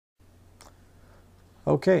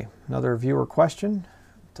Okay, another viewer question.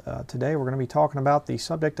 Today we're going to be talking about the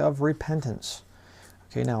subject of repentance.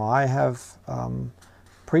 Okay, now I have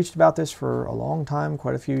preached about this for a long time,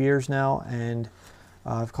 quite a few years now, and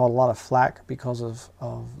I've caught a lot of flack because of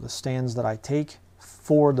the stands that I take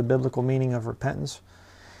for the biblical meaning of repentance.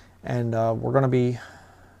 And we're going to be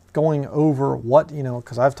going over what,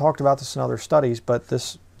 because I've talked about this in other studies, but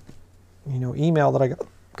this, email that I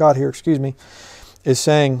got here, is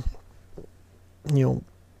saying,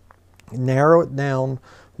 narrow it down.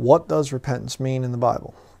 What does repentance mean in the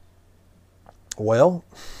Bible? Well,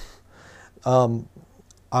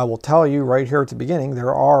 I will tell you right here at the beginning,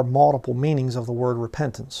 there are multiple meanings of the word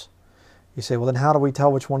repentance. You say, well, then how do we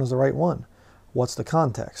tell which one is the right one? What's the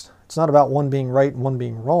context? It's not about one being right and one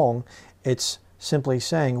being wrong. It's simply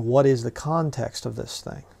saying, what is the context of this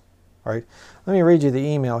thing? All right. Let me read you the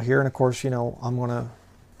email here. And of course, I'm going to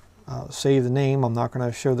save the name. I'm not going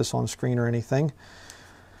to show this on screen or anything.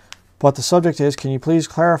 But the subject is, can you please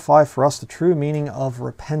clarify for us the true meaning of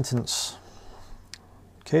repentance?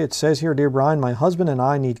 Okay, it says here, Dear Brian, my husband and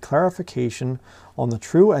I need clarification on the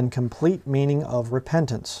true and complete meaning of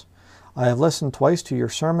repentance. I have listened twice to your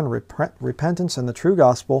sermon, Repentance and the True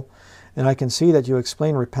Gospel, and I can see that you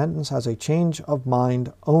explain repentance as a change of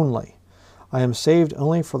mind only. I am saved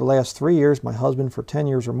only for the last 3 years, my husband for 10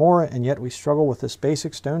 years or more, and yet we struggle with this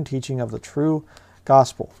basic stone teaching of the true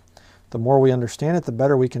gospel. The more we understand it, the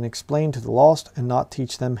better we can explain to the lost and not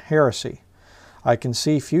teach them heresy. I can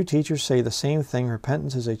see few teachers say the same thing,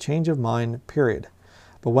 repentance is a change of mind, period.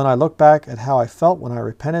 But when I look back at how I felt when I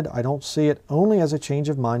repented, I don't see it only as a change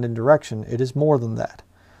of mind and direction. It is more than that.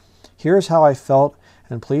 Here's how I felt,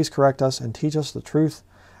 and please correct us and teach us the truth,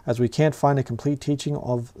 as we can't find a complete teaching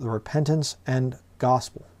of the repentance and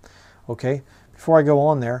gospel. Okay, before I go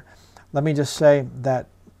on there, let me just say that,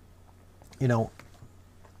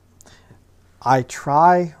 I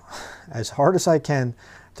try as hard as I can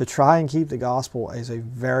to try and keep the gospel as a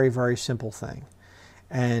very, very simple thing.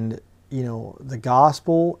 And, the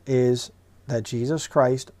gospel is that Jesus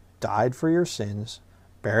Christ died for your sins,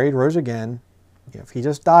 buried, rose again. If he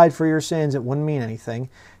just died for your sins, it wouldn't mean anything.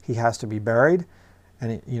 He has to be buried,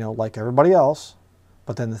 and, like everybody else.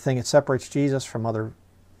 But then the thing that separates Jesus from other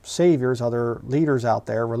saviors, other leaders out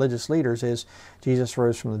there, religious leaders, is Jesus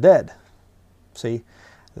rose from the dead. See,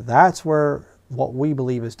 that's where what we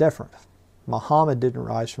believe is different. Muhammad didn't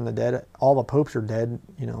rise from the dead. All the popes are dead,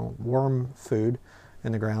 worm food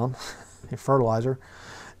in the ground, fertilizer.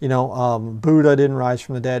 Buddha didn't rise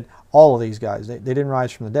from the dead. All of these guys, they didn't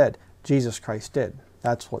rise from the dead. Jesus Christ did.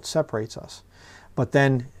 That's what separates us. But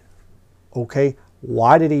then, okay,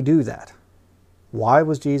 why did he do that? Why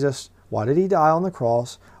did he die on the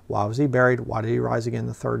cross? Why was he buried? Why did he rise again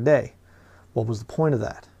the third day? What was the point of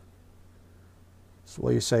that?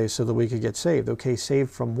 Well, you say, so that we could get saved. Okay,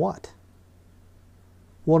 saved from what?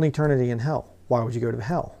 Well, an eternity in hell. Why would you go to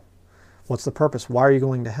hell? What's the purpose? Why are you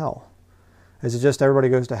going to hell? Is it just everybody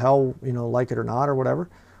goes to hell, like it or not or whatever?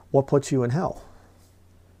 What puts you in hell?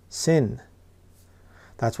 Sin.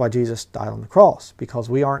 That's why Jesus died on the cross, because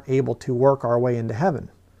we aren't able to work our way into heaven.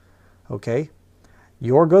 Okay?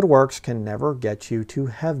 Your good works can never get you to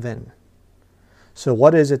heaven. So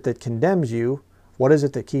what is it that condemns you? What is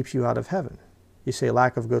it that keeps you out of heaven? You say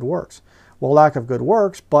lack of good works. Well, lack of good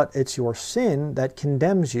works, but it's your sin that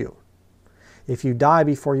condemns you. If you die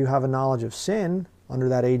before you have a knowledge of sin, under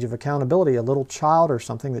that age of accountability, a little child or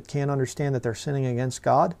something that can't understand that they're sinning against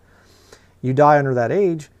God, you die under that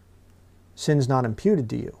age, sin's not imputed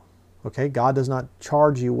to you. Okay? God does not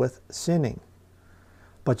charge you with sinning.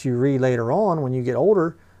 But you read later on, when you get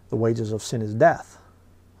older, the wages of sin is death.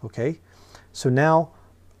 Okay? So now,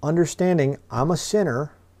 understanding I'm a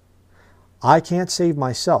sinner, I can't save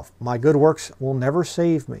myself. My good works will never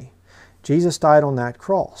save me. Jesus died on that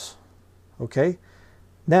cross. Okay?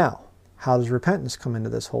 Now, how does repentance come into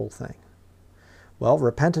this whole thing? Well,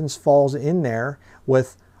 repentance falls in there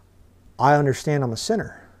with, I understand I'm a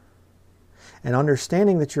sinner. And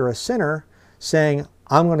understanding that you're a sinner, saying,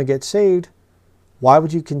 I'm going to get saved, why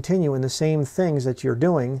would you continue in the same things that you're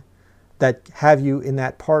doing that have you to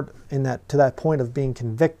that point of being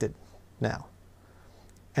convicted now?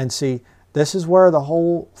 And see, this is where the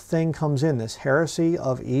whole thing comes in, this heresy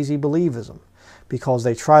of easy believism, because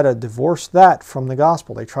they try to divorce that from the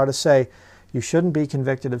gospel. They try to say, you shouldn't be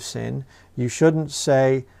convicted of sin. You shouldn't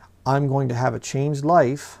say, I'm going to have a changed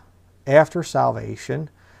life after salvation.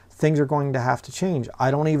 Things are going to have to change. I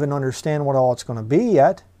don't even understand what all it's going to be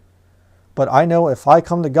yet, but I know if I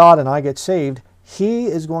come to God and I get saved, He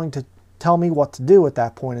is going to tell me what to do at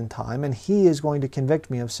that point in time, and He is going to convict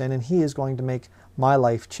me of sin, and He is going to make my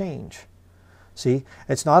life change. See,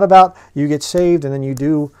 it's not about you get saved and then you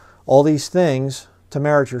do all these things to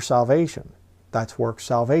merit your salvation. That's works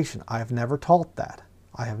salvation. I have never taught that.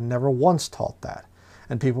 I have never once taught that.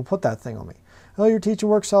 And people put that thing on me. Oh, you're teaching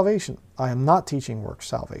works salvation. I am not teaching works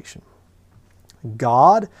salvation.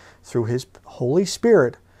 God, through His Holy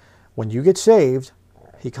Spirit, when you get saved,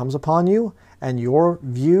 He comes upon you and your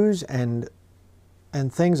views and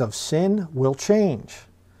things of sin will change.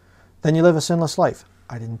 Then you live a sinless life.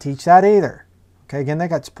 I didn't teach that either. Okay, again,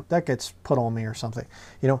 that gets put on me or something.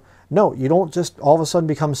 No, you don't just all of a sudden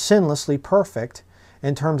become sinlessly perfect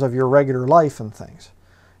in terms of your regular life and things.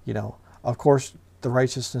 Of course, the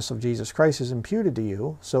righteousness of Jesus Christ is imputed to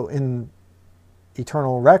you. So in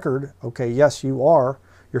eternal record, okay, yes, your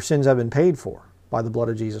sins have been paid for by the blood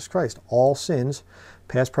of Jesus Christ. All sins,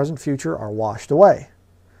 past, present, future, are washed away.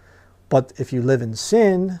 But if you live in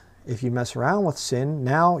sin, if you mess around with sin,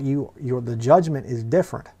 now the judgment is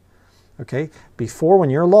different. Okay? Before, when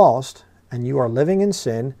you're lost and you are living in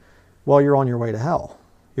sin, well, you're on your way to hell.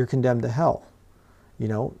 You're condemned to hell.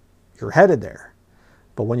 You're headed there.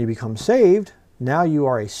 But when you become saved, now you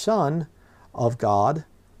are a son of God,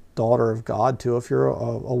 daughter of God too, if you're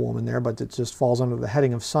a woman there, but it just falls under the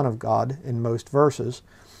heading of son of God in most verses.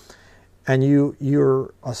 And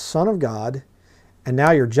you're a son of God, and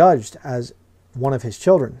now you're judged as one of His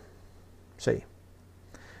children. See?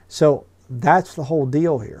 So that's the whole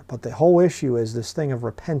deal here. But the whole issue is this thing of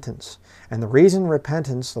repentance. And the reason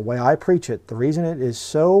repentance, the way I preach it, the reason it is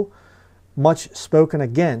so much spoken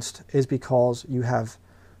against is because you have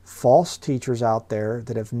false teachers out there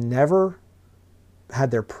that have never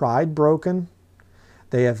had their pride broken.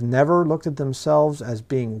 They have never looked at themselves as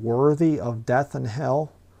being worthy of death and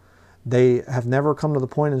hell. They have never come to the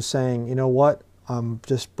point of saying, you know what, I'm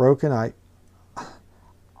just broken.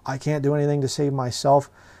 I can't do anything to save myself.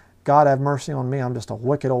 God, have mercy on me. I'm just a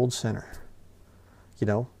wicked old sinner.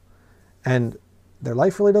 And their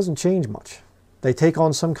life really doesn't change much. They take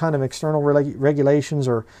on some kind of external regulations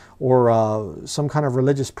or some kind of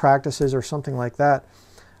religious practices or something like that.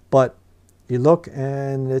 But you look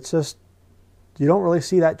and it's just, you don't really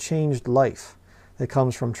see that changed life that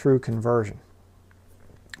comes from true conversion.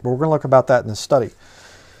 But we're going to look about that in the study.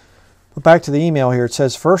 But back to the email here. It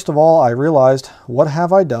says, first of all, I realized, what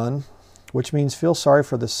have I done? Which means feel sorry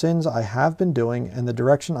for the sins I have been doing and the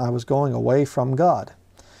direction I was going away from God.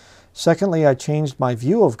 Secondly, I changed my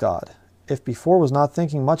view of God. If before was not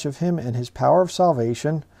thinking much of Him and His power of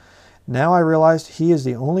salvation, now I realized He is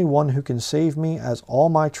the only one who can save me, as all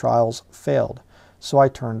my trials failed. So I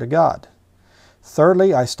turned to God.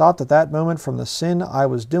 Thirdly, I stopped at that moment from the sin I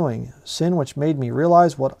was doing, sin which made me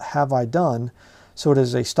realize what have I done. So it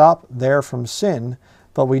is a stop there from sin,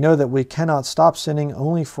 but we know that we cannot stop sinning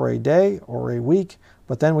only for a day or a week,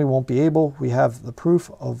 but then we won't be able. We have the proof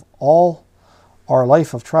of all our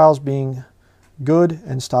life of trials being good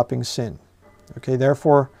and stopping sin. Okay,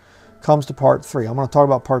 therefore comes to part 3. I'm going to talk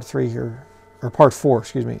about part 3 here, or part 4,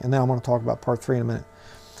 excuse me, and then I'm going to talk about part 3 in a minute.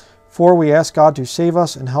 4, we ask God to save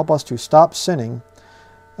us and help us to stop sinning,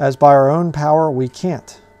 as by our own power we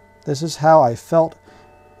can't. This is how I felt,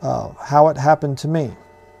 how it happened to me.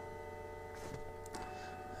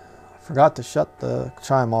 I forgot to shut the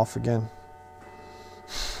chime off again.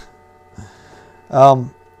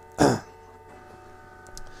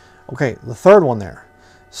 Okay, the third one there,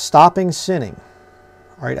 stopping sinning,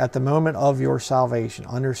 all right, at the moment of your salvation,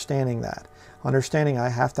 understanding that. Understanding I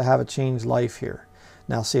have to have a changed life here.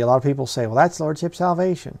 Now, see, a lot of people say, well, that's Lordship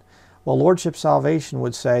salvation. Well, Lordship salvation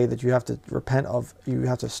would say that you have to repent of, you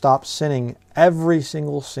have to stop sinning every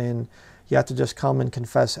single sin. You have to just come and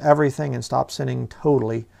confess everything and stop sinning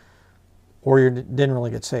totally, or you didn't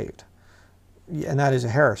really get saved. And that is a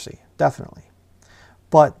heresy, definitely.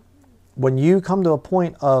 But when you come to a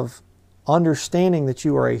point of understanding that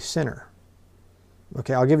you are a sinner,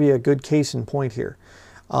 okay, I'll give you a good case in point here.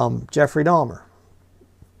 Jeffrey Dahmer.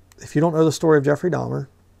 If you don't know the story of Jeffrey Dahmer,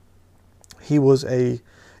 he was a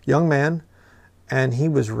young man and he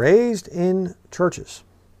was raised in churches.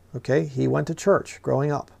 Okay, he went to church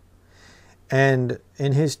growing up. And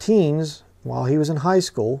in his teens, while he was in high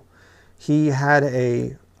school, he had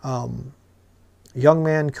a young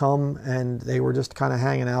man come, and they were just kind of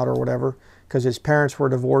hanging out or whatever, because his parents were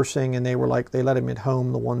divorcing, and they were like, they let him at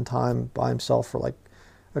home the one time by himself for like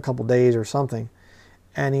a couple days or something.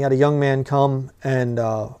 And he had a young man come, and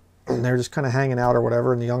they were just kind of hanging out or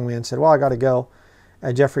whatever, and the young man said, well, I got to go.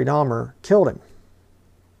 And Jeffrey Dahmer killed him,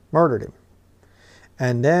 murdered him.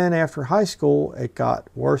 And then after high school, it got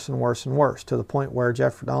worse and worse and worse, to the point where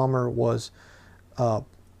Jeffrey Dahmer was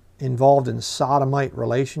involved in sodomite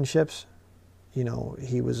relationships. You know,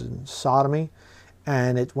 he was in sodomy,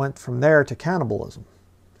 And it went from there to cannibalism.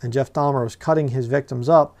 And Jeff Dahmer was cutting his victims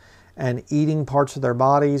up and eating parts of their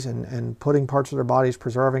bodies and putting parts of their bodies,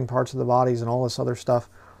 preserving parts of the bodies and all this other stuff.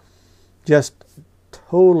 Just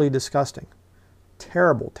totally disgusting.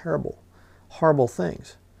 Terrible, terrible, horrible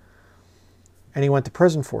things. And he went to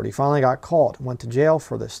prison for it. He finally got caught, went to jail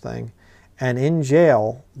for this thing. And in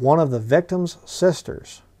jail, one of the victim's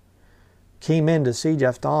sisters came in to see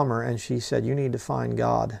Jeff Dahmer, and she said, "You need to find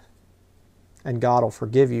God, and God will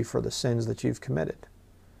forgive you for the sins that you've committed."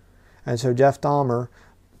 And so Jeff Dahmer,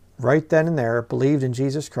 right then and there, believed in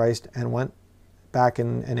Jesus Christ and went back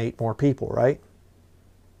and ate more people, right?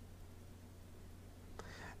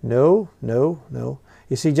 No, no, no.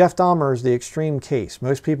 You see, Jeff Dahmer is the extreme case.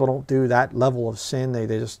 Most people don't do that level of sin. They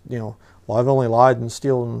just, you know, well, I've only lied and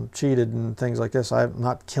stolen and cheated and things like this. I'm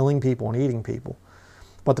not killing people and eating people.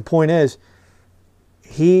 But the point is,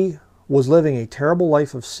 he was living a terrible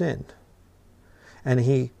life of sin. And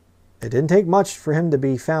it didn't take much for him to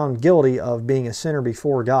be found guilty of being a sinner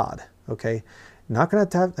before God. Okay? Not going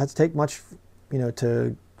to have to take much, you know,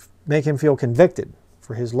 to make him feel convicted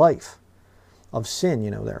for his life of sin,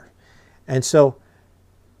 you know, there. And so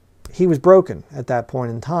he was broken at that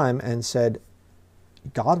point in time and said,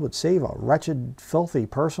 God would save a wretched, filthy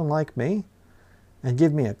person like me and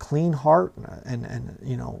give me a clean heart and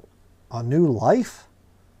you know, a new life?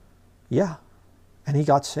 Yeah. And he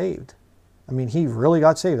got saved. I mean, he really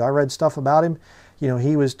got saved. I read stuff about him. You know,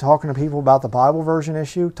 he was talking to people about the Bible version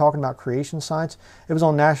issue, talking about creation science. It was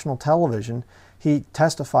on national television. He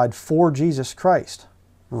testified for Jesus Christ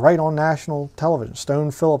right on national television.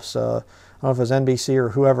 Stone Phillips, I don't know if it was NBC or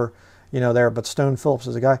whoever, you know, there, but Stone Phillips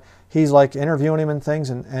is a guy. He's like interviewing him and things,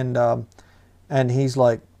 and he's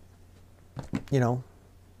like, you know,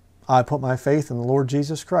 I put my faith in the Lord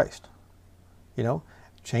Jesus Christ. You know,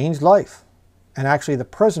 changed life. And actually the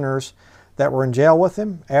prisoners that were in jail with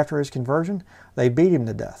him after his conversion, they beat him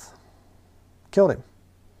to death. Killed him.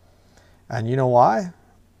 And you know why?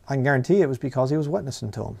 I can guarantee it was because he was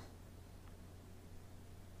witnessing to them.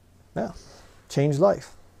 Yeah. Changed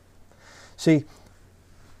life. See,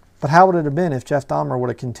 but how would it have been if Jeff Dahmer would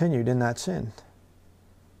have continued in that sin?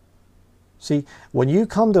 See, when you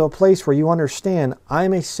come to a place where you understand,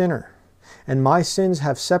 I'm a sinner, and my sins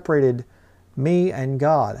have separated me and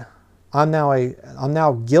God. I'm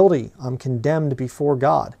now guilty. I'm condemned before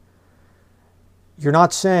God. You're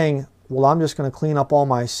not saying, well, I'm just going to clean up all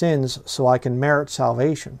my sins so I can merit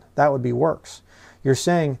salvation. That would be works. You're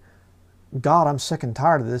saying, God, I'm sick and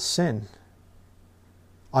tired of this sin.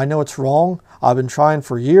 I know it's wrong. I've been trying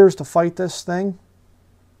for years to fight this thing.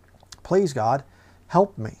 Please, God,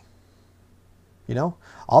 help me. You know,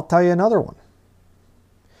 I'll tell you another one.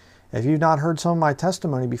 If you've not heard some of my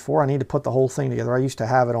testimony before, I need to put the whole thing together. I used to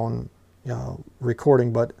have it on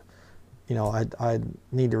recording, but you know, I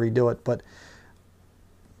need to redo it. But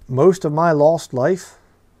most of my lost life,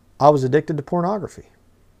 I was addicted to pornography.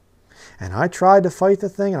 And I tried to fight the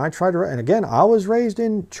thing, and again, I was raised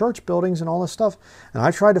in church buildings and all this stuff, and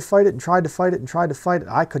I tried to fight it and tried to fight it and tried to fight it.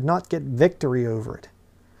 I could not get victory over it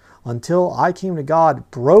until I came to God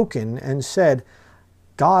broken and said,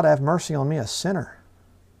 God, have mercy on me, a sinner.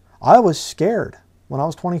 I was scared when I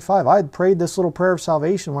was 25. I had prayed this little prayer of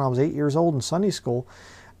salvation when I was 8 years old in Sunday school.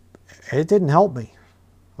 It didn't help me.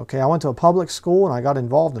 Okay, I went to a public school and I got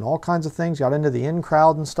involved in all kinds of things, got into the in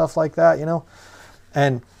crowd and stuff like that, you know,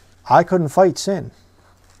 and I couldn't fight sin.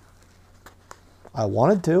 I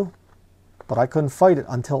wanted to, but I couldn't fight it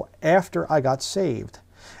until after I got saved.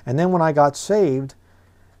 And then when I got saved,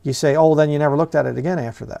 you say, oh, then you never looked at it again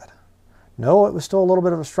after that. No, it was still a little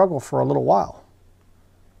bit of a struggle for a little while.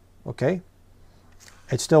 Okay?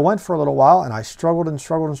 It still went for a little while, and I struggled and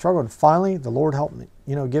struggled and struggled. And finally, the Lord helped me,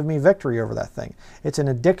 you know, give me victory over that thing. It's an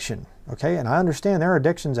addiction, okay? And I understand there are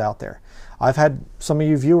addictions out there. I've had some of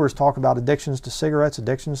you viewers talk about addictions to cigarettes,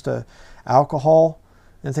 addictions to alcohol,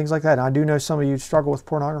 and things like that. And I do know some of you struggle with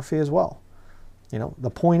pornography as well. You know, the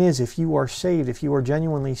point is, if you are saved, if you are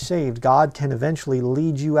genuinely saved, God can eventually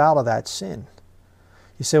lead you out of that sin.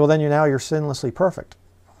 You say, well, then you're sinlessly perfect.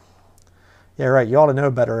 Yeah, right. You ought to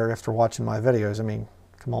know better after watching my videos. I mean,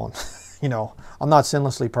 come on. You know, I'm not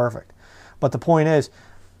sinlessly perfect. But the point is,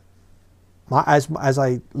 as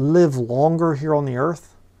I live longer here on the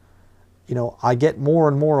earth, you know, I get more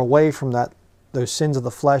and more away from those sins of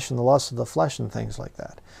the flesh and the lusts of the flesh and things like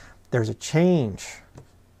that. There's a change.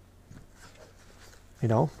 You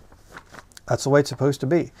know, that's the way it's supposed to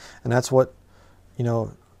be. And that's what, you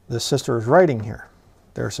know, the sister is writing here.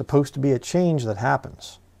 There's supposed to be a change that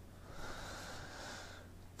happens.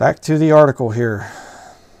 Back to the article here.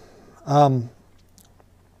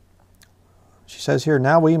 She says here,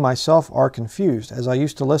 now we myself are confused, as I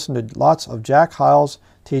used to listen to lots of Jack Hyles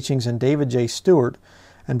teachings and David J. Stewart,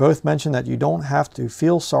 and both mention that you don't have to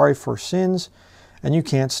feel sorry for sins and you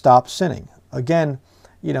can't stop sinning. Again,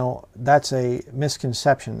 that's a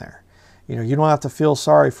misconception there. You don't have to feel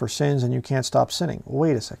sorry for sins and you can't stop sinning. Well,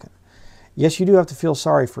 wait a second. Yes, you do have to feel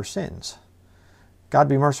sorry for sins. God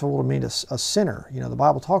be merciful to me, a sinner. The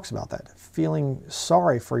Bible talks about that, feeling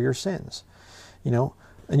sorry for your sins,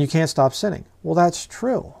 and you can't stop sinning. Well, that's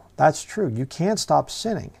true. That's true. You can't stop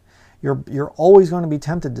sinning. You're always going to be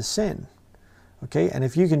tempted to sin. Okay, and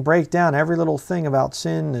if you can break down every little thing about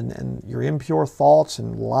sin and your impure thoughts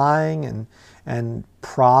and lying and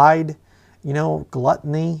pride,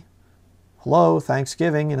 gluttony,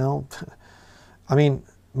 Thanksgiving, I mean,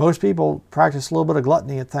 most people practice a little bit of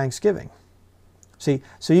gluttony at Thanksgiving. See,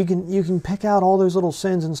 so you can pick out all those little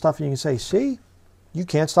sins and stuff and you can say, see, you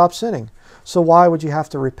can't stop sinning. So why would you have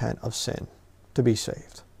to repent of sin to be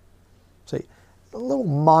saved? See, the little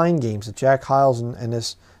mind games that Jack Hyles and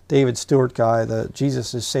this David Stewart guy, the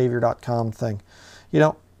JesusIsSavior.com thing.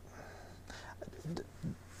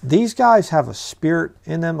 These guys have a spirit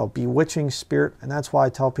in them, a bewitching spirit, and that's why I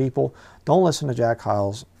tell people, don't listen to Jack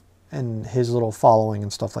Hyles and his little following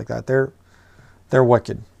and stuff like that. They're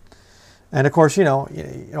wicked. And of course,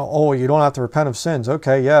 oh, you don't have to repent of sins.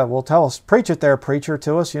 Okay, yeah, well, tell us, preach it there, preacher,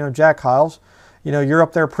 to us. Jack Hyles, you're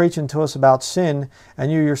up there preaching to us about sin, and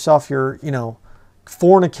you yourself, you're,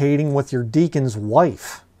 fornicating with your deacon's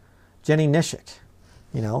wife, Jenny Nishik,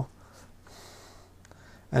 And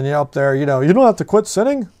you're up there, you don't have to quit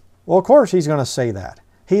sinning. Well, of course he's going to say that.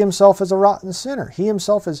 He himself is a rotten sinner. He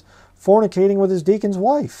himself is fornicating with his deacon's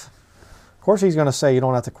wife. Of course he's going to say you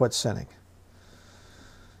don't have to quit sinning.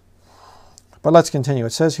 But let's continue.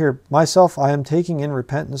 It says here, myself, I am taking in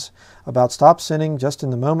repentance about stop sinning just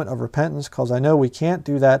in the moment of repentance, because I know we can't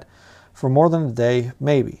do that for more than a day,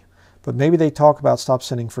 maybe. But maybe they talk about stop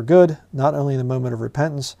sinning for good, not only in the moment of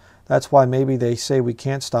repentance. That's why maybe they say we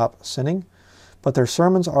can't stop sinning. But their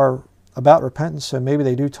sermons are about repentance, so maybe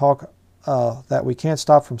they do talk that we can't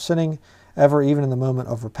stop from sinning ever, even in the moment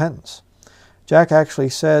of repentance. Jack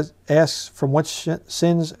actually asks, from which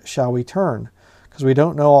sins shall we turn? Because we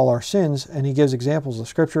don't know all our sins, and he gives examples of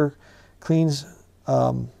Scripture. Cleanse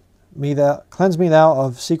me thou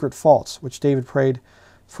of secret faults, which David prayed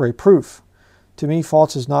for a proof. To me,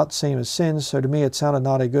 faults is not the same as sins, so to me it sounded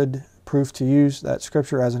not a good proof to use that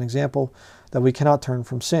Scripture as an example that we cannot turn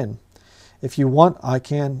from sin. If you want, I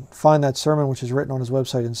can find that sermon which is written on his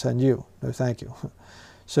website and send you. No, thank you.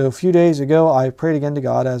 So a few days ago, I prayed again to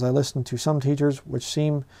God as I listened to some teachers which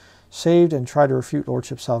seem saved and try to refute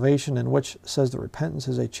Lordship salvation, and which says that repentance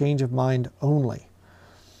is a change of mind only.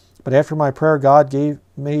 But after my prayer, God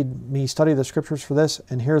made me study the Scriptures for this,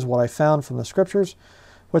 and here's what I found from the Scriptures,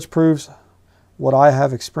 which proves what I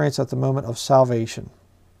have experienced at the moment of salvation.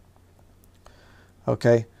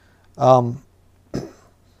 Okay. And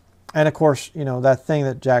of course, that thing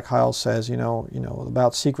that Jack Hyles says,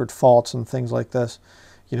 about secret faults and things like this,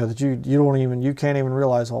 that you can't even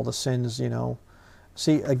realize all the sins,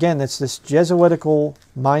 See, again, it's this Jesuitical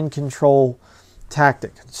mind control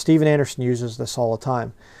tactic. Stephen Anderson uses this all the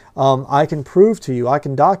time. I can prove to you, I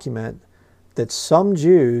can document that some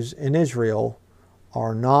Jews in Israel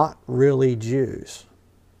are not really Jews.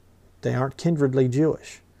 They aren't kindredly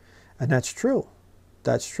Jewish. And that's true.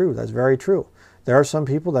 That's true. That's very true. There are some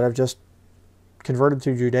people that have just converted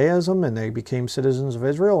to Judaism and they became citizens of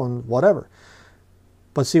Israel and whatever.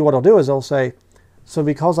 But see, what they'll do is they'll say, so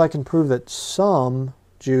because I can prove that some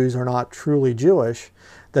Jews are not truly Jewish,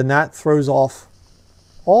 then that throws off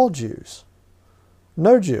all Jews.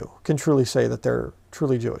 No Jew can truly say that they're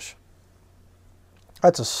truly Jewish.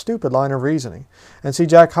 That's a stupid line of reasoning. And see,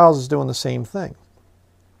 Jack Hyles is doing the same thing.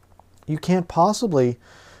 You can't possibly,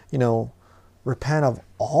 repent of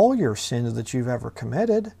all your sins that you've ever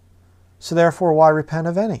committed. So therefore, why repent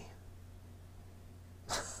of any?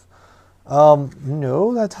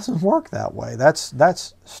 No, that doesn't work that way.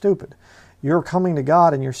 That's stupid. You're coming to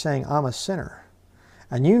God and you're saying, I'm a sinner.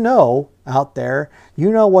 And out there,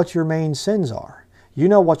 what your main sins are. You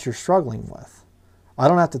know what you're struggling with. I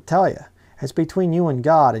don't have to tell you. It's between you and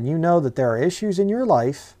God, and you know that there are issues in your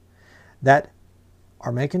life that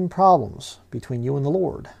are making problems between you and the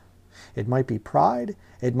Lord. It might be pride,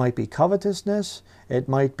 it might be covetousness, it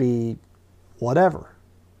might be whatever.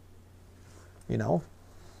 You know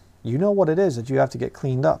what it is that you have to get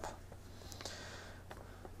cleaned up.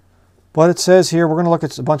 But it says here, we're going to look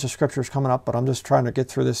at a bunch of scriptures coming up, but I'm just trying to get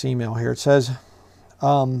through this email here. It says,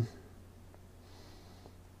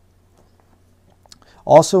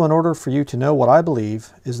 also in order for you to know what I believe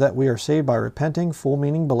is that we are saved by repenting, full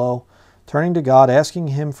meaning below, turning to God, asking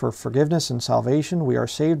Him for forgiveness and salvation. We are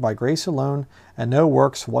saved by grace alone and no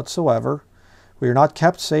works whatsoever. We are not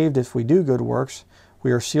kept saved if we do good works.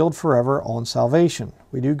 We are sealed forever on salvation.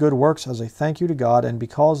 We do good works as a thank you to God, and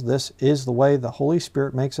because this is the way the Holy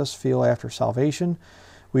Spirit makes us feel after salvation,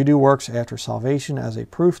 we do works after salvation as a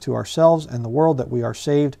proof to ourselves and the world that we are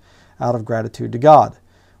saved out of gratitude to God.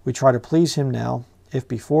 We try to please Him now, if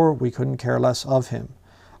before we couldn't care less of Him.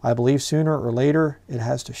 I believe sooner or later it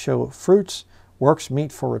has to show fruits, works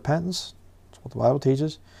meet for repentance. That's what the Bible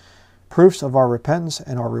teaches. Proofs of our repentance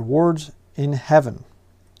and our rewards in heaven.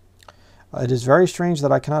 It is very strange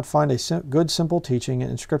that I cannot find a good simple teaching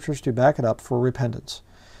in Scriptures to back it up for repentance.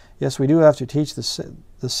 Yes, we do have to teach the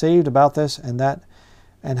saved about this and that,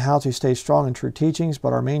 and how to stay strong in true teachings,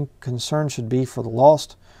 but our main concern should be for the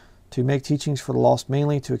lost, to make teachings for the lost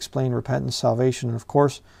mainly, to explain repentance, salvation, and of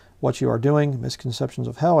course, what you are doing, misconceptions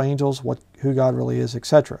of hell, angels, who God really is,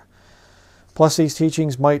 etc. Plus, these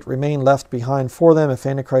teachings might remain left behind for them if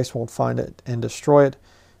Antichrist won't find it and destroy it.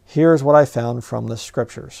 Here's what I found from the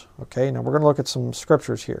Scriptures. Okay, now we're going to look at some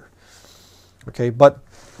Scriptures here. Okay, but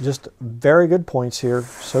just very good points here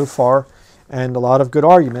so far, and a lot of good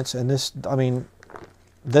arguments. And this, I mean,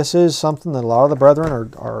 this is something that a lot of the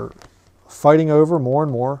brethren are fighting over more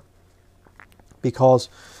and more, because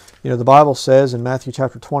the Bible says in Matthew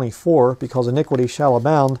chapter 24, because iniquity shall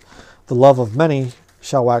abound, the love of many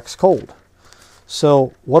shall wax cold.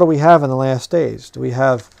 So what do we have in the last days? Do we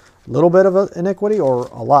have a little bit of iniquity or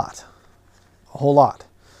a lot? A whole lot.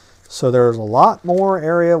 So there's a lot more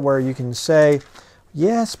area where you can say,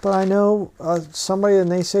 yes, but I know somebody,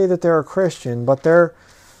 and they say that they're a Christian, but they're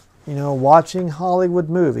watching Hollywood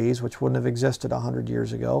movies, which wouldn't have existed 100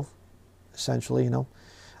 years ago, essentially,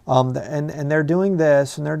 and they're doing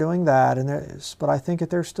this and they're doing that, but I think that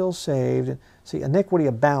they're still saved. And see, iniquity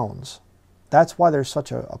abounds. That's why there's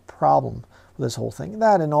such a problem with this whole thing.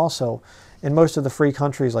 That, and also in most of the free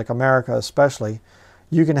countries like America especially,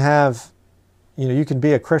 you can have, you can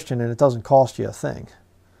be a Christian and it doesn't cost you a thing.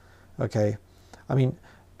 Okay? I mean,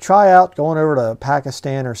 try out going over to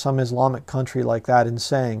Pakistan or some Islamic country like that and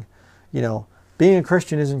saying, being a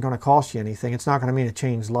Christian isn't going to cost you anything. It's not going to mean a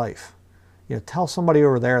changed life. Tell somebody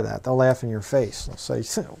over there that. They'll laugh in your face. They'll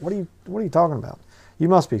say, what are you talking about? You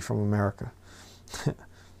must be from America.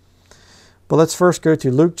 But let's first go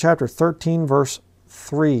to Luke chapter 13, verse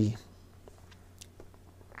 3.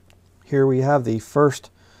 Here we have the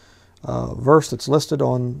first verse that's listed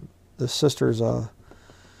on the sister's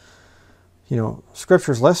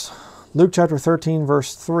Scriptures list. Luke chapter 13,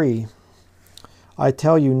 verse 3. I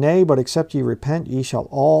tell you, nay, but except ye repent, ye shall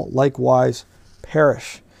all likewise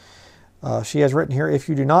perish. She has written here, if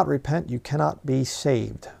you do not repent, you cannot be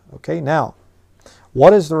saved. Okay, now,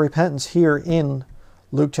 what is the repentance here in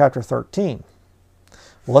Luke chapter 13?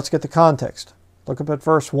 Well, let's get the context. Look up at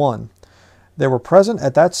verse 1. There were present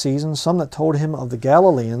at that season some that told him of the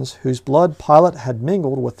Galileans, whose blood Pilate had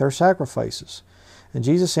mingled with their sacrifices. And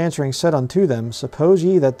Jesus answering said unto them, suppose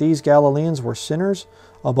ye that these Galileans were sinners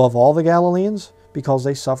above all the Galileans, because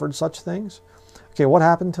they suffered such things? Okay, what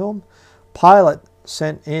happened to them? Pilate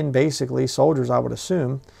sent in basically soldiers, I would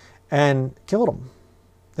assume, and killed them.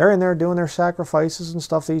 They're in there doing their sacrifices and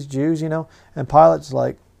stuff, these Jews, and Pilate's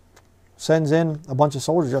like, sends in a bunch of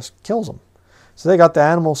soldiers, just kills them. So they got the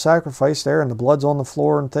animal sacrifice there, and the blood's on the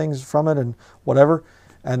floor and things from it and whatever,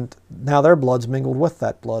 and now their blood's mingled with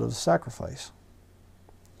that blood of the sacrifice.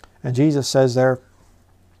 And Jesus says there,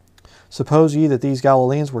 suppose ye that these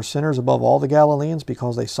Galileans were sinners above all the Galileans,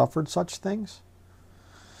 because they suffered such things?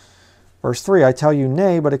 Verse 3, I tell you,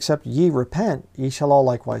 nay, but except ye repent, ye shall all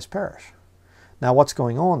likewise perish. Now what's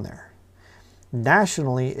going on there?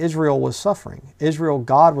 Nationally, Israel was suffering.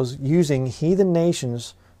 God was using heathen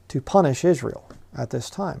nations to punish Israel at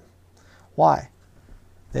this time. Why?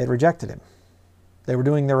 They had rejected Him. They were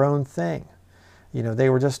doing their own thing. They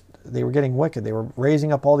were getting wicked. They were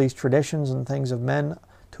raising up all these traditions and things of men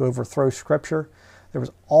to overthrow Scripture. There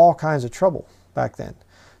was all kinds of trouble back then.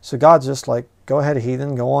 So God's just like, go ahead,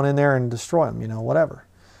 heathen, go on in there and destroy them, whatever.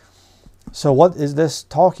 So what is this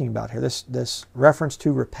talking about here? This reference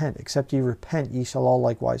to repent. Except ye repent, ye shall all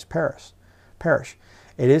likewise perish.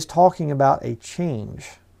 It is talking about a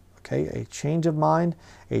change, okay? A change of mind,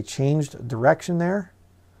 a changed direction there,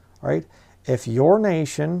 all right? If your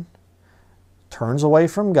nation turns away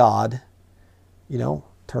from God,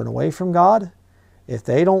 turn away from God, if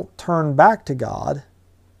they don't turn back to God,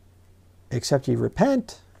 except ye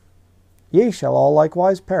repent, ye shall all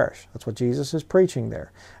likewise perish. That's what Jesus is preaching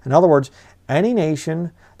there. In other words, any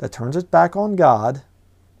nation that turns its back on God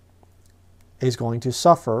is going to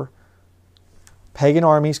suffer pagan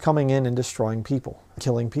armies coming in and destroying people,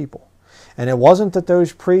 killing people. And it wasn't that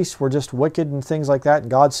those priests were just wicked and things like that,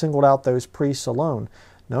 and God singled out those priests alone.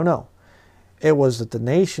 No, no. It was that the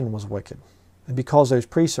nation was wicked. And because those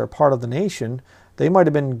priests are part of the nation, they might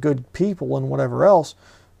have been good people and whatever else,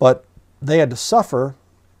 but they had to suffer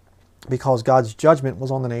because God's judgment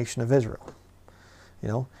was on the nation of Israel. You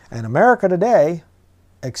know, and America today,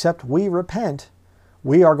 except we repent,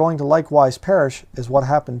 we are going to likewise perish, is what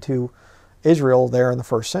happened to Israel there in the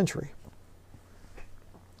first century.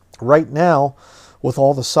 Right now, with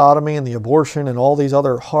all the sodomy and the abortion and all these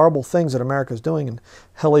other horrible things that America is doing, and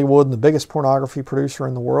Hollywood, and the biggest pornography producer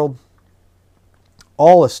in the world,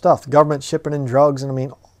 all this stuff, the government shipping in drugs, and I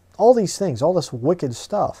mean, all these things, all this wicked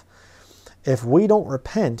stuff. If we don't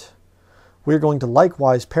repent, we're going to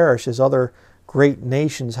likewise perish as other great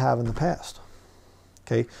nations have in the past.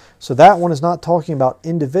 Okay, so that one is not talking about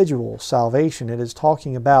individual salvation. It is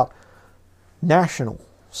talking about national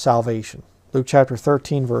salvation. Luke chapter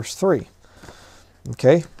 13, verse 3.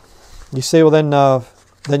 Okay, you say, well,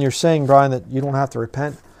 then you're saying, Brian, that you don't have to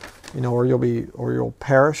repent, you know, or you'll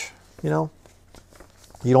perish. You know,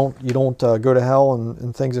 you don't go to hell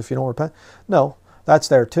and things if you don't repent. No, that's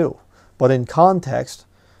there too. But in context,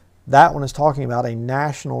 that one is talking about a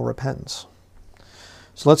national repentance.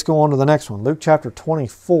 So let's go on to the next one. Luke chapter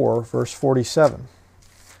 24, verse 47.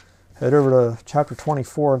 Head over to chapter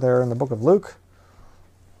 24 there in the book of Luke.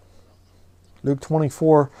 Luke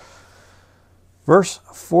 24, verse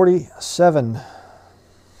 47.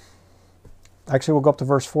 Actually, we'll go up to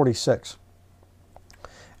verse 46.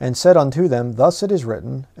 And said unto them, Thus it is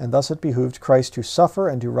written, and thus it behooved Christ to suffer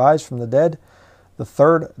and to rise from the dead the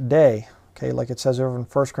third day. Okay, like it says over in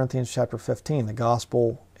 1 Corinthians chapter 15, the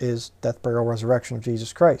gospel is death, burial, resurrection of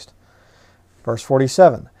Jesus Christ. Verse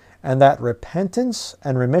 47, and that repentance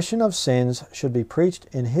and remission of sins should be preached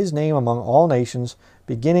in his name among all nations,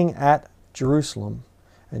 beginning at Jerusalem.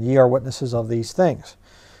 And ye are witnesses of these things.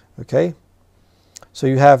 Okay, so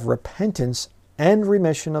you have repentance and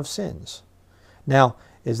remission of sins. Now,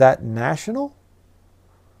 is that national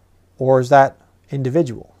or is that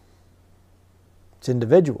individual? It's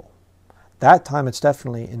individual. That time it's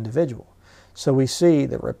definitely individual. So we see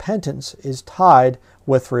that repentance is tied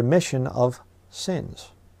with remission of sins.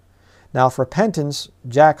 Now, if repentance,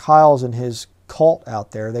 Jack Hyles and his cult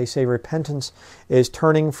out there, they say repentance is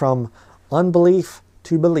turning from unbelief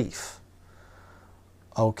to belief.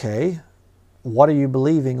 Okay, what are you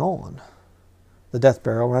believing on? The death,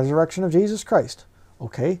 burial, resurrection of Jesus Christ.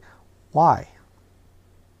 Okay, why?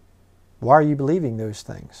 Why are you believing those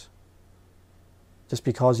things? Just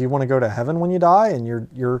because you want to go to heaven when you die and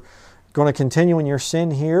you're going to continue in your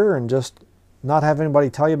sin here and just not have anybody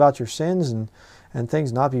tell you about your sins and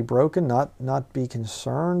things, not be broken, not be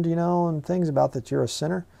concerned, you know, and things about that you're a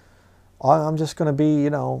sinner. I'm just going to be, you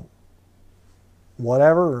know,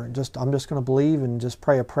 whatever, I'm just going to believe and just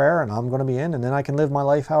pray a prayer and I'm going to be in, and then I can live my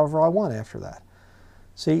life however I want after that.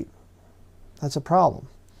 See, that's a problem.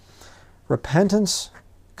 Repentance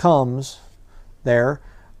comes there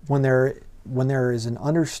when there is an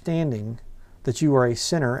understanding that you are a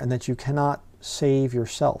sinner and that you cannot save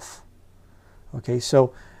yourself. Okay,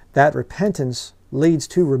 so that repentance leads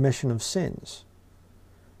to remission of sins.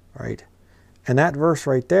 Right? And that verse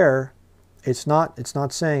right there, it's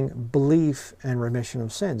not saying belief and remission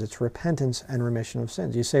of sins. It's repentance and remission of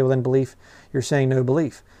sins. You say, well, then belief, you're saying no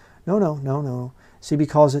belief. No. See,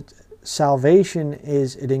 because salvation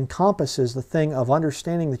it encompasses the thing of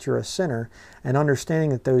understanding that you're a sinner and understanding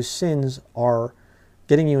that those sins are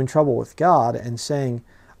getting you in trouble with God and saying,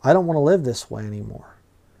 I don't want to live this way anymore.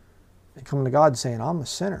 And coming to God saying, I'm a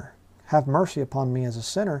sinner. Have mercy upon me as a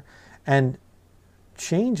sinner and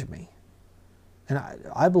change me. And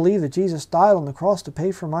I believe that Jesus died on the cross to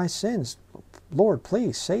pay for my sins. Lord,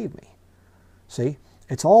 please save me. See,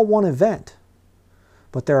 it's all one event,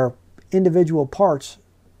 but there are individual parts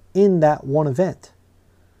in that one event.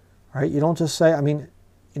 Right? You don't just say, I mean,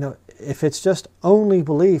 you know, if it's just only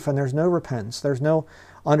belief and there's no repentance, there's no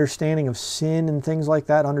understanding of sin and things like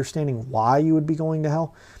that, understanding why you would be going to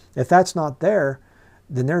hell, if that's not there,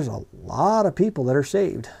 then there's a lot of people that are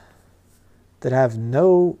saved that have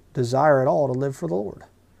no desire at all to live for the Lord.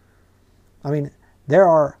 I mean, there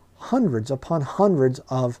are hundreds upon hundreds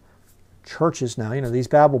of churches now, you know, these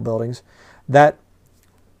Babel buildings, that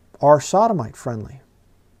are sodomite friendly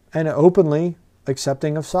and openly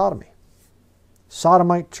accepting of sodomy.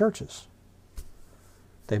 Sodomite churches.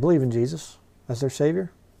 They believe in Jesus as their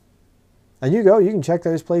Savior. And you can check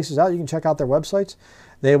those places out. You can check out their websites.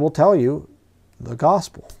 They will tell you the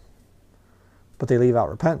gospel, but they leave out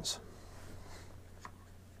repentance.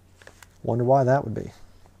 Wonder why that would be.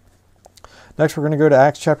 Next, we're going to go to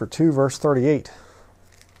Acts chapter 2, verse 38.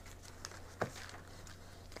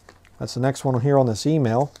 That's the next one here on this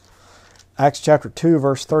email. Acts chapter 2,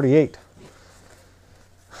 verse 38.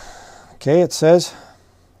 Okay, it says,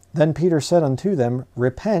 Then Peter said unto them,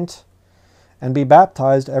 Repent, and be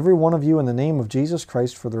baptized every one of you in the name of Jesus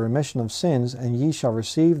Christ for the remission of sins, and ye shall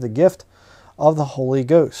receive the gift of the Holy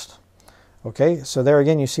Ghost. Okay, so there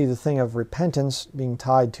again you see the thing of repentance being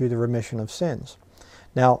tied to the remission of sins.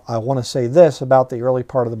 Now, I want to say this about the early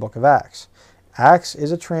part of the book of Acts. Acts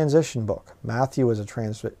is a transition book. Matthew is a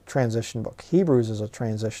transition book. Hebrews is a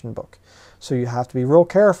transition book. So you have to be real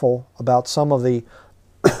careful about some of the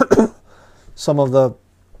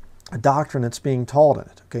doctrine that's being taught in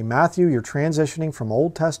it. Okay, Matthew, you're transitioning from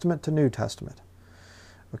Old Testament to New Testament.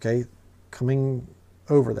 Okay, coming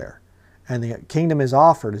over there. And the kingdom is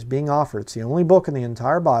being offered. It's the only book in the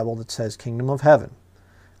entire Bible that says kingdom of heaven.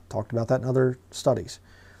 Talked about that in other studies.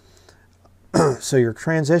 So you're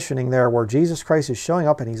transitioning there where Jesus Christ is showing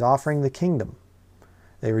up and he's offering the kingdom.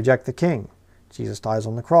 They reject the king. Jesus dies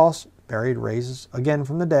on the cross, buried, raises again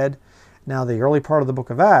from the dead. Now the early part of the book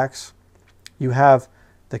of Acts, you have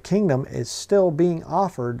the kingdom is still being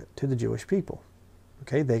offered to the Jewish people.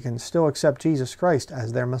 Okay, they can still accept Jesus Christ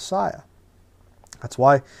as their Messiah. That's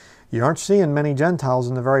why you aren't seeing many Gentiles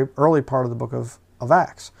in the very early part of the book of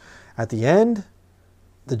Acts. At the end,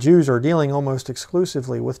 the Jews are dealing almost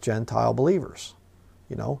exclusively with Gentile believers,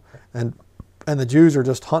 you know, and the Jews are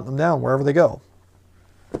just hunting them down wherever they go,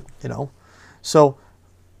 you know. So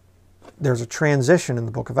there's a transition in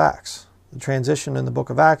the book of Acts. The transition in the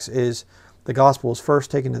book of Acts is the gospel is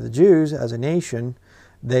first taken to the Jews as a nation.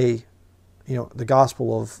 They, you know, the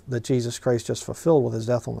gospel that Jesus Christ just fulfilled with his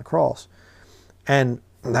death on the cross. And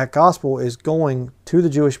that gospel is going to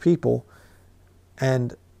the Jewish people,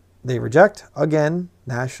 and they reject again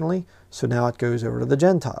nationally, so now it goes over to the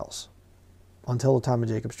Gentiles until the time of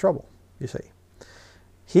Jacob's trouble, you see.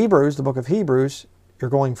 Hebrews, the book of Hebrews,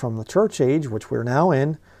 you're going from the church age, which we're now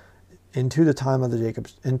in, into the time of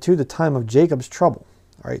Jacob's trouble.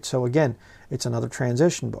 All right, so again, it's another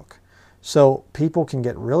transition book. So people can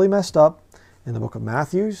get really messed up in the book of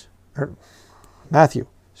Matthew, book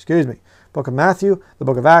of Matthew, the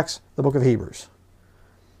book of Acts, the book of Hebrews.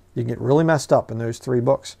 You can get really messed up in those three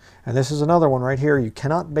books. And this is another one right here. You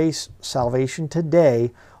cannot base salvation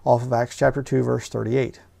today off of Acts chapter 2, verse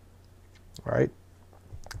 38. All right?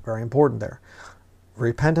 Very important there.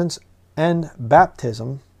 Repentance and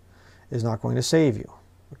baptism is not going to save you.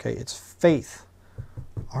 Okay? It's faith.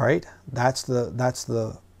 All right? That's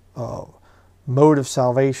the mode of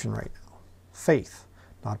salvation right now. Faith,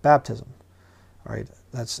 not baptism. All right?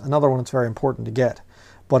 That's another one that's very important to get.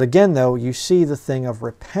 But again, though, you see the thing of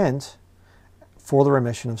repent for the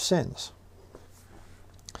remission of sins.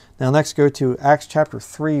 Now, next go to Acts chapter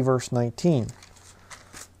 3, verse 19.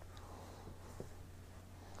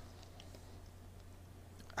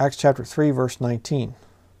 Acts chapter 3, verse 19.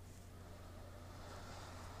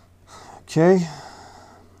 Okay.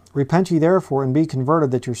 Repent ye therefore, and be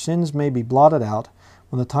converted, that your sins may be blotted out,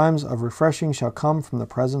 when the times of refreshing shall come from the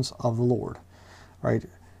presence of the Lord. All right.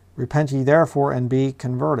 Repent ye therefore, and be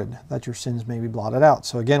converted, that your sins may be blotted out.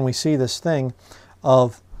 So again, we see this thing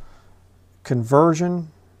of conversion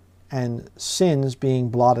and sins being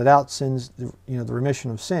blotted out, sins, you know, the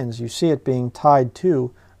remission of sins. You see it being tied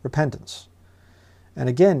to repentance. And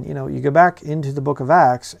again, you know, you go back into the book of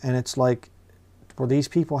Acts, and it's like, were these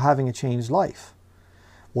people having a changed life?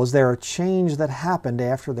 Was there a change that happened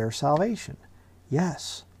after their salvation?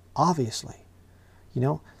 Yes, obviously. You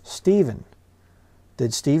know, Stephen.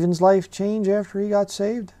 Did Stephen's life change after he got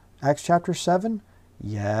saved? Acts chapter 7?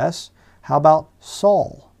 Yes. How about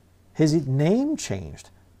Saul? His name changed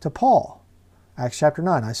to Paul. Acts chapter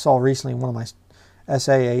 9. I saw recently in one of my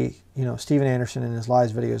SAA, you know, Stephen Anderson in his live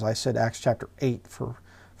videos, I said Acts chapter 8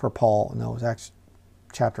 for Paul. No, it was Acts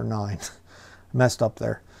chapter 9. Messed up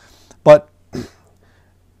there. But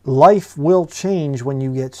life will change when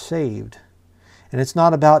you get saved. And it's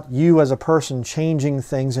not about you as a person changing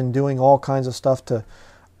things and doing all kinds of stuff to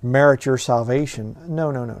merit your salvation.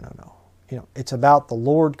 No, no, no, no, no. You know, it's about the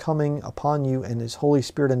Lord coming upon you and His Holy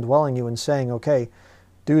Spirit indwelling you and saying, okay,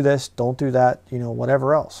 do this, don't do that, you know,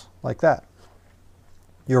 whatever else, like that.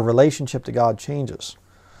 Your relationship to God changes.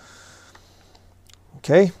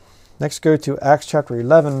 Okay, next go to Acts chapter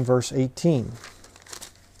 11, verse 18.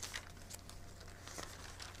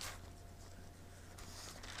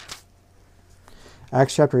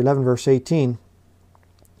 Acts chapter 11, verse 18.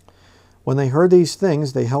 When they heard these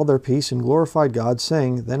things, they held their peace and glorified God,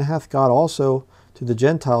 saying, Then hath God also to the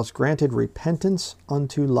Gentiles granted repentance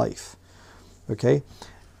unto life. Okay,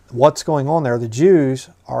 what's going on there? The Jews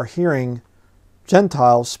are hearing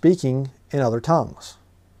Gentiles speaking in other tongues.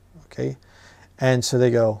 Okay, and so they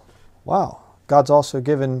go, wow, God's also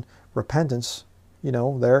given repentance,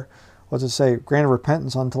 there. What does it say? Granted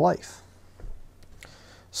repentance unto life.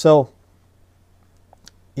 So,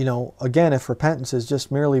 again, if repentance is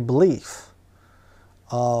just merely belief,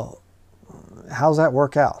 how's that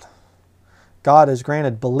work out? God has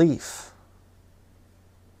granted belief.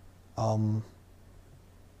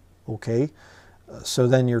 Okay, so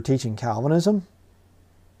then you're teaching Calvinism?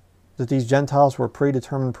 That these Gentiles were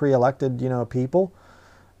predetermined, pre-elected, people?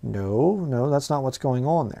 No, that's not what's going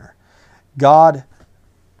on there. God,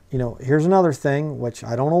 here's another thing which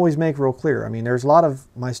I don't always make real clear. I mean, there's a lot of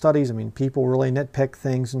my studies, people really nitpick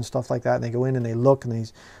things and stuff like that, and they go in and they look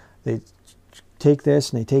and they take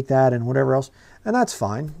this and they take that and whatever else, and that's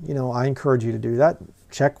fine. I encourage you to do that.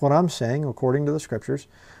 Check what I'm saying according to the scriptures.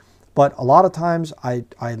 But a lot of times I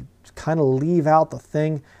kind of leave out the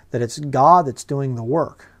thing that it's God that's doing the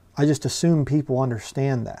work. I just assume people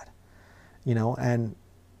understand that, and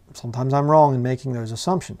sometimes I'm wrong in making those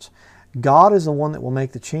assumptions. God is the one that will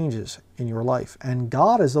make the changes in your life, and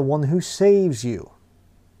God is the one who saves you.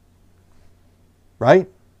 Right?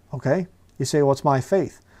 Okay? You say, what's my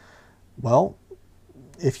faith? Well,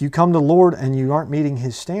 if you come to the Lord and you aren't meeting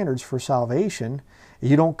His standards for salvation,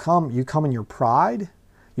 you come in your pride,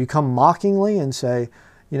 you come mockingly and say,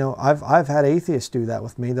 I've had atheists do that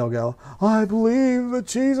with me. They'll go, I believe that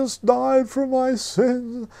Jesus died for my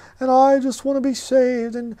sins, and I just want to be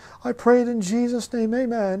saved, and I prayed in Jesus' name,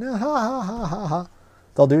 amen. Ha, ha, ha, ha, ha.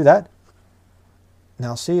 They'll do that.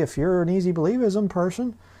 Now see, if you're an easy believism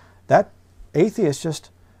person, that atheist just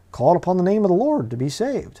called upon the name of the Lord to be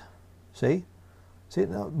saved. See?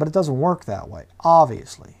 No, but it doesn't work that way,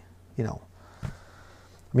 obviously.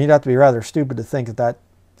 You'd have to be rather stupid to think that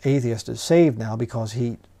atheist is saved now because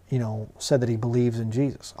he, said that he believes in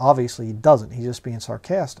Jesus. Obviously he doesn't. He's just being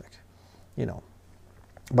sarcastic,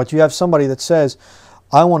 But you have somebody that says,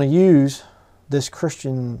 I want to use this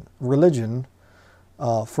Christian religion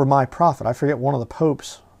for my profit. I forget one of the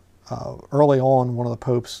popes, early on, one of the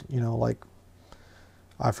popes,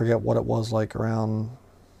 I forget what it was, around,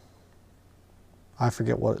 I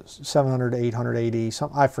forget what, 700 to 800 AD,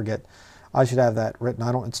 something, I forget. I should have that written.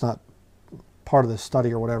 It's not part of the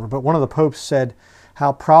study or whatever, but one of the popes said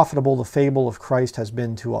how profitable the fable of Christ has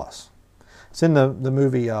been to us. It's in the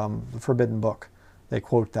movie The Forbidden Book. They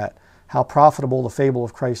quote that, how profitable the fable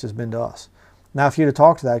of Christ has been to us. Now, if you'd have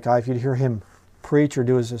talked to that guy, if you'd hear him preach or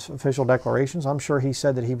do his official declarations, I'm sure he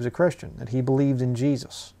said that he was a Christian, that he believed in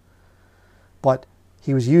Jesus. But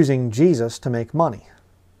he was using Jesus to make money,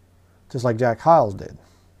 just like Jack Hyles did,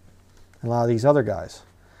 and a lot of these other guys,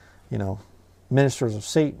 ministers of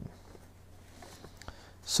Satan.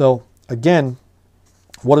 So, again,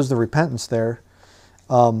 what is the repentance there?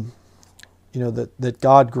 That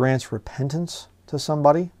God grants repentance to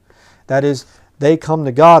somebody. That is, they come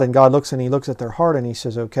to God and God looks and He looks at their heart and He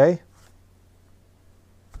says, okay,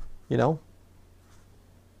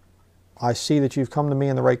 I see that you've come to me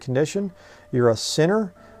in the right condition. You're a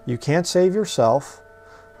sinner. You can't save yourself.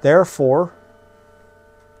 Therefore,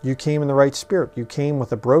 you came in the right spirit. You came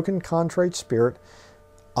with a broken, contrite spirit.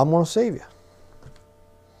 I'm going to save you.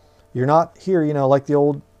 You're not here, like the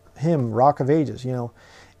old hymn, Rock of Ages,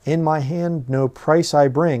 in my hand no price I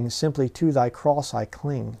bring, simply to thy cross I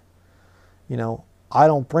cling. I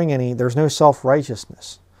don't bring any, there's no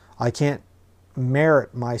self-righteousness. I can't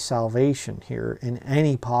merit my salvation here in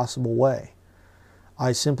any possible way.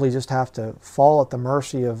 I simply just have to fall at the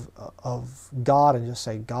mercy of God and just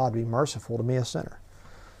say, God, be merciful to me, a sinner.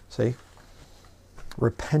 See?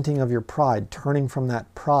 Repenting of your pride, turning from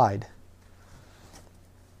that pride.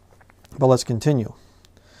 But let's continue.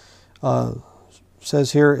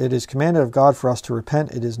 Says here, it is commanded of God for us to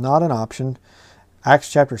repent. It is not an option.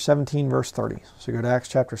 Acts chapter 17, verse 30. So go to Acts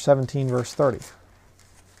chapter 17, verse 30.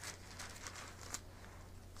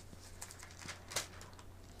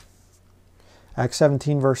 Acts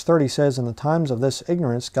 17, verse 30 says, in the times of this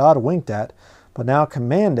ignorance God winked at, but now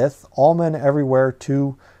commandeth all men everywhere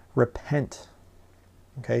to repent.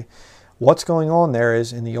 Okay? What's going on there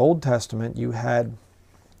is, in the Old Testament, you had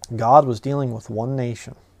God was dealing with one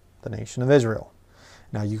nation, the nation of Israel.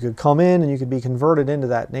 Now you could come in and you could be converted into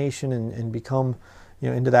that nation and become,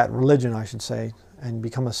 into that religion, I should say, and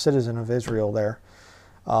become a citizen of Israel there.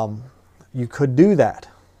 You could do that.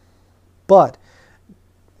 But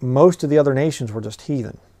most of the other nations were just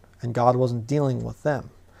heathen, and God wasn't dealing with them.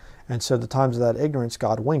 And so the times of that ignorance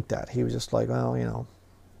God winked at. He was just like, well,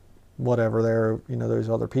 whatever, they're, those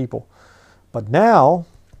other people. But now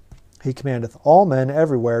He commandeth all men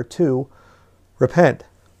everywhere to repent.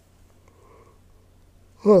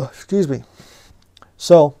 Oh, excuse me.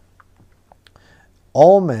 So,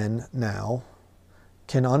 all men now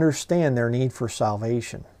can understand their need for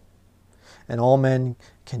salvation. And all men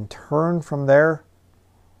can turn from their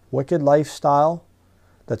wicked lifestyle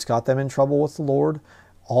that's got them in trouble with the Lord.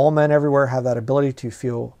 All men everywhere have that ability to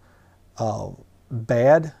feel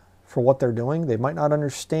bad for what they're doing. They might not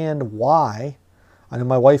understand why. I know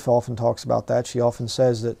my wife often talks about that. She often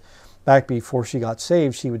says that back before she got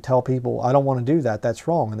saved, she would tell people, I don't want to do that. That's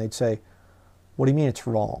wrong. And they'd say, what do you mean it's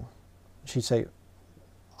wrong? She'd say,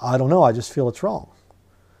 I don't know. I just feel it's wrong.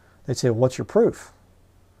 They'd say, well, what's your proof?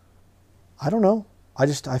 I don't know. I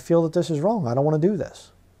feel that this is wrong. I don't want to do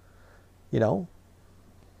this. You know?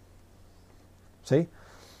 See?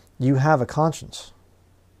 You have a conscience.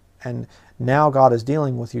 And now God is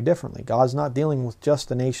dealing with you differently. God's not dealing with just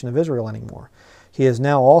the nation of Israel anymore. He is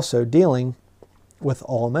now also dealing with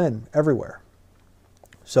all men everywhere.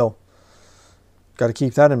 So, got to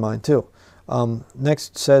keep that in mind too.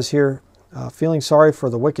 Next it says here, feeling sorry for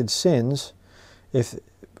the wicked sins. If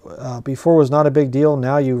before was not a big deal,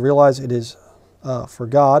 now you realize it is for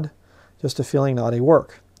God, just a feeling, not a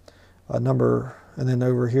work. And then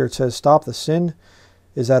over here it says, stop the sin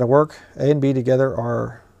is at a work. A and B together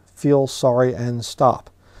are feel sorry and stop.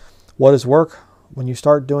 What is work? When you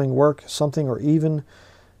start doing work, something, or even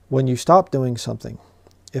when you stop doing something.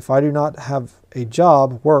 If I do not have a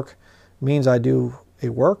job, work means I do a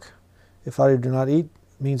work. If I do not eat,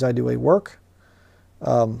 means I do a work.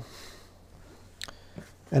 And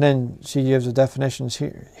then she gives the definitions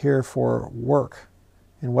here for work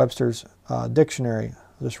in Webster's dictionary.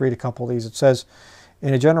 I'll just read a couple of these. It says,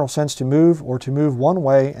 in a general sense, to move or to move one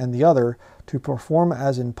way and the other, to perform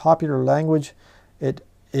as in popular language, it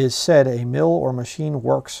is said a mill or machine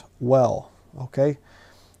works well. Okay?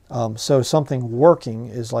 So something working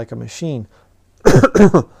is like a machine.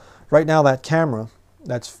 Right now that camera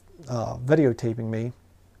that's videotaping me,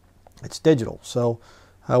 it's digital. So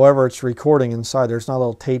however it's recording inside, there's not a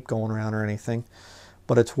little tape going around or anything,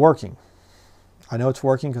 but it's working. I know it's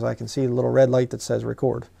working because I can see the little red light that says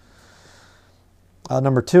record.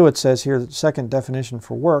 Number 2, it says here, the second definition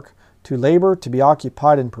for work, to labor, to be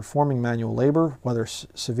occupied in performing manual labor, whether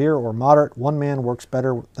severe or moderate. One man works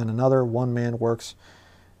better than another. One man works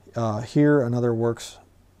here, another works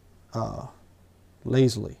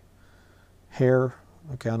lazily. Hair,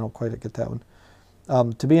 okay, I don't quite get that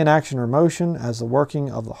one. To be in action or motion, as the working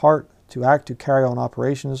of the heart, to act, to carry on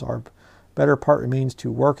operations. Our better part remains to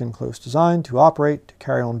work in close design, to operate, to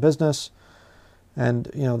carry on business.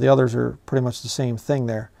 And, you know, the others are pretty much the same thing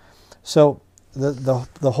there. So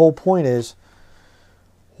the whole point is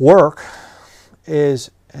work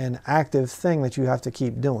is an active thing that you have to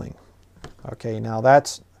keep doing. Okay, now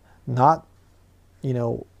that's not, you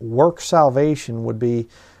know, work salvation would be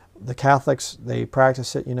the Catholics, they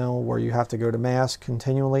practice it, you know, where you have to go to Mass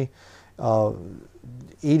continually.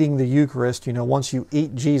 Eating the Eucharist, you know, once you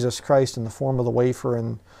eat Jesus Christ in the form of the wafer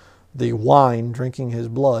and the wine, drinking his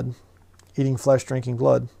blood, eating flesh, drinking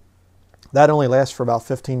blood, that only lasts for about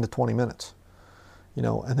 15 to 20 minutes. You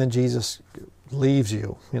know, and then Jesus leaves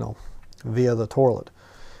you, you know, via the toilet.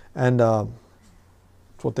 And that's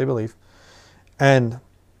what they believe. And,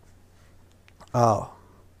 you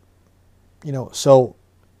know, so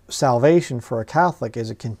salvation for a Catholic is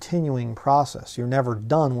a continuing process. You're never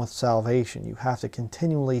done with salvation. You have to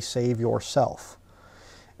continually save yourself.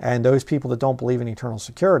 And those people that don't believe in eternal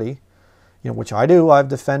security, you know, which I do, I've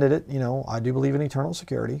defended it, you know, I do believe in eternal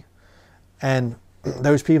security. And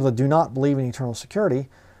those people that do not believe in eternal security,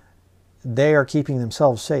 they are keeping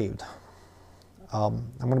themselves saved.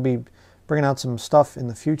 I'm going to be bringing out some stuff in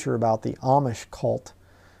the future about the Amish cult.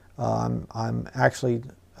 I'm actually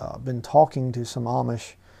been talking to some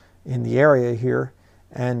Amish in the area here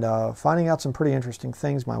and finding out some pretty interesting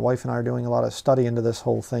things. My wife and I are doing a lot of study into this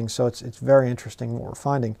whole thing, so it's very interesting what we're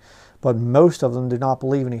finding. But most of them do not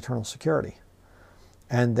believe in eternal security.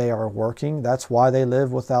 And they are working. That's why they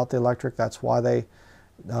live without the electric. That's why they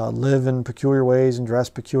live in peculiar ways and dress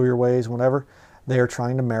peculiar ways, whatever. They are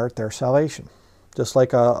trying to merit their salvation. Just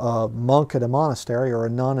like a monk at a monastery or a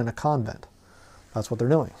nun in a convent. That's what they're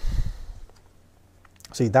doing.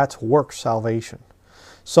 See, that's work salvation.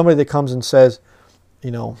 Somebody that comes and says,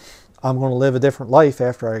 you know, I'm going to live a different life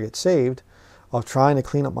after I get saved, of trying to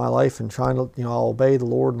clean up my life and trying to, you know, I'll obey the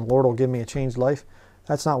Lord and the Lord will give me a changed life.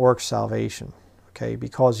 That's not work salvation. Okay,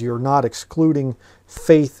 because you're not excluding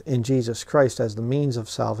faith in Jesus Christ as the means of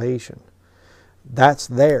salvation. That's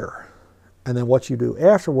there. And then what you do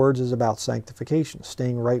afterwards is about sanctification,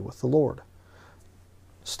 staying right with the Lord.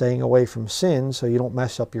 Staying away from sin so you don't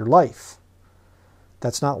mess up your life.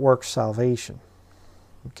 That's not work salvation.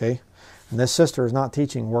 Okay? And this sister is not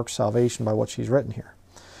teaching work salvation by what she's written here.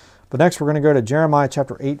 But next we're going to go to Jeremiah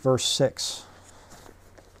chapter 8, verse 6.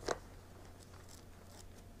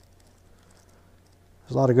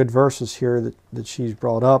 There's a lot of good verses here that she's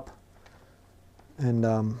brought up. And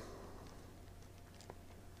I'm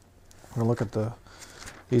going to look at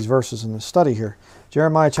these verses in the study here.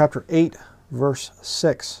 Jeremiah chapter 8, verse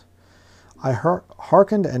 6. I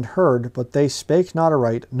hearkened and heard, but they spake not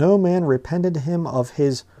aright. No man repented him of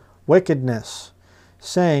his wickedness,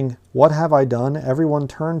 saying, What have I done? Everyone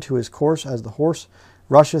turned to his course as the horse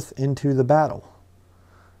rusheth into the battle.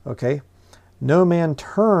 Okay? No man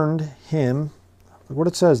turned him, look what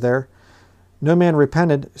it says there. No man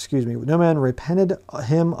repented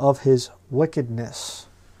him of his wickedness.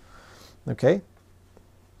 Okay?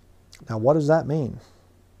 Now what does that mean?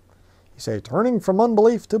 You say, turning from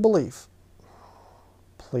unbelief to belief.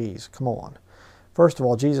 Please, come on. First of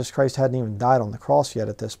all, Jesus Christ hadn't even died on the cross yet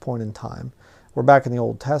at this point in time. We're back in the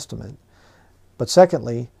Old Testament. But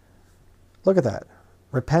secondly, look at that.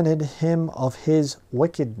 Repented him of his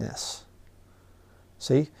wickedness.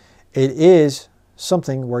 See, it is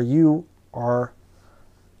something where you are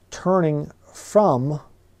turning from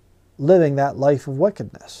living that life of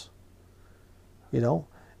wickedness. You know,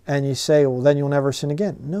 and you say, well, then you'll never sin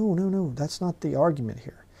again. No, no, no. That's not the argument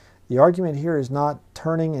here. The argument here is not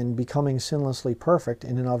turning and becoming sinlessly perfect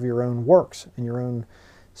in and of your own works, in your own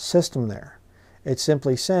system there. It's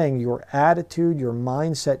simply saying your attitude, your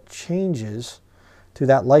mindset changes to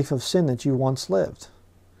that life of sin that you once lived.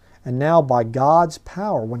 And now by God's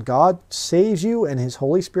power, when God saves you and His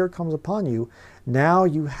Holy Spirit comes upon you, now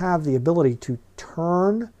you have the ability to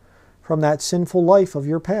turn from that sinful life of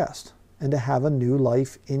your past and to have a new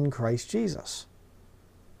life in Christ Jesus.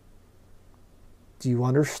 Do you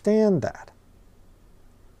understand that?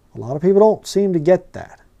 A lot of people don't seem to get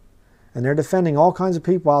that. And they're defending all kinds of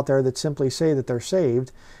people out there that simply say that they're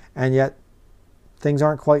saved, and yet things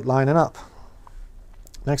aren't quite lining up.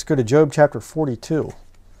 Next, go to Job chapter 42.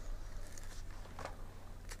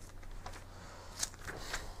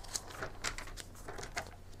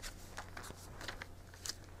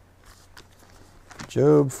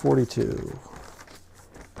 Job 42.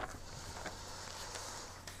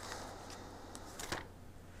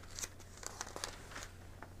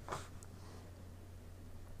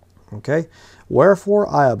 Okay, wherefore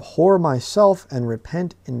I abhor myself and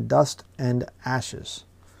repent in dust and ashes.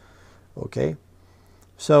 Okay,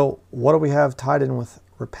 so what do we have tied in with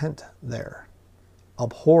repent there?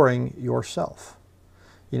 Abhorring yourself.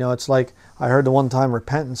 You know, it's like I heard the one time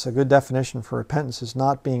repentance, a good definition for repentance is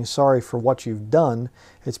not being sorry for what you've done,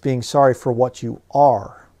 it's being sorry for what you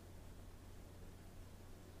are.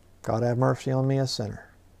 God have mercy on me, a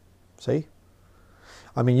sinner. See?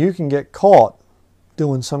 I mean, you can get caught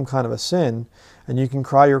doing some kind of a sin, and you can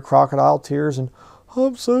cry your crocodile tears and,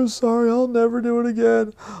 I'm so sorry, I'll never do it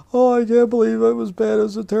again. Oh, I can't believe it was bad. It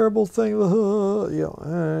was a terrible thing. You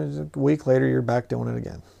know, a week later, you're back doing it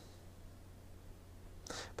again.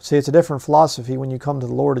 But see, it's a different philosophy when you come to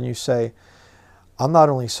the Lord and you say, I'm not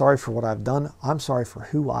only sorry for what I've done, I'm sorry for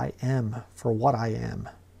who I am, for what I am.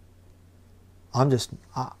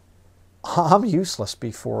 I'm useless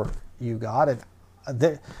before you, God. And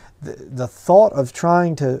the thought of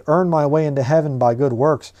trying to earn my way into heaven by good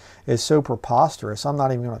works is so preposterous, I'm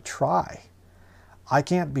not even going to try. I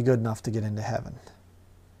can't be good enough to get into heaven.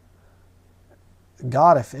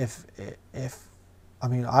 God, I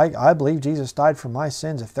mean, I believe Jesus died for my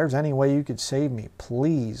sins. If there's any way you could save me,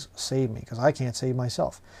 please save me, because I can't save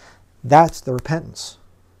myself. That's the repentance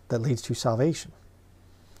that leads to salvation.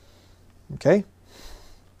 Okay?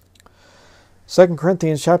 2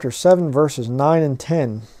 Corinthians chapter 7, verses 9 and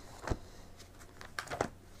 10.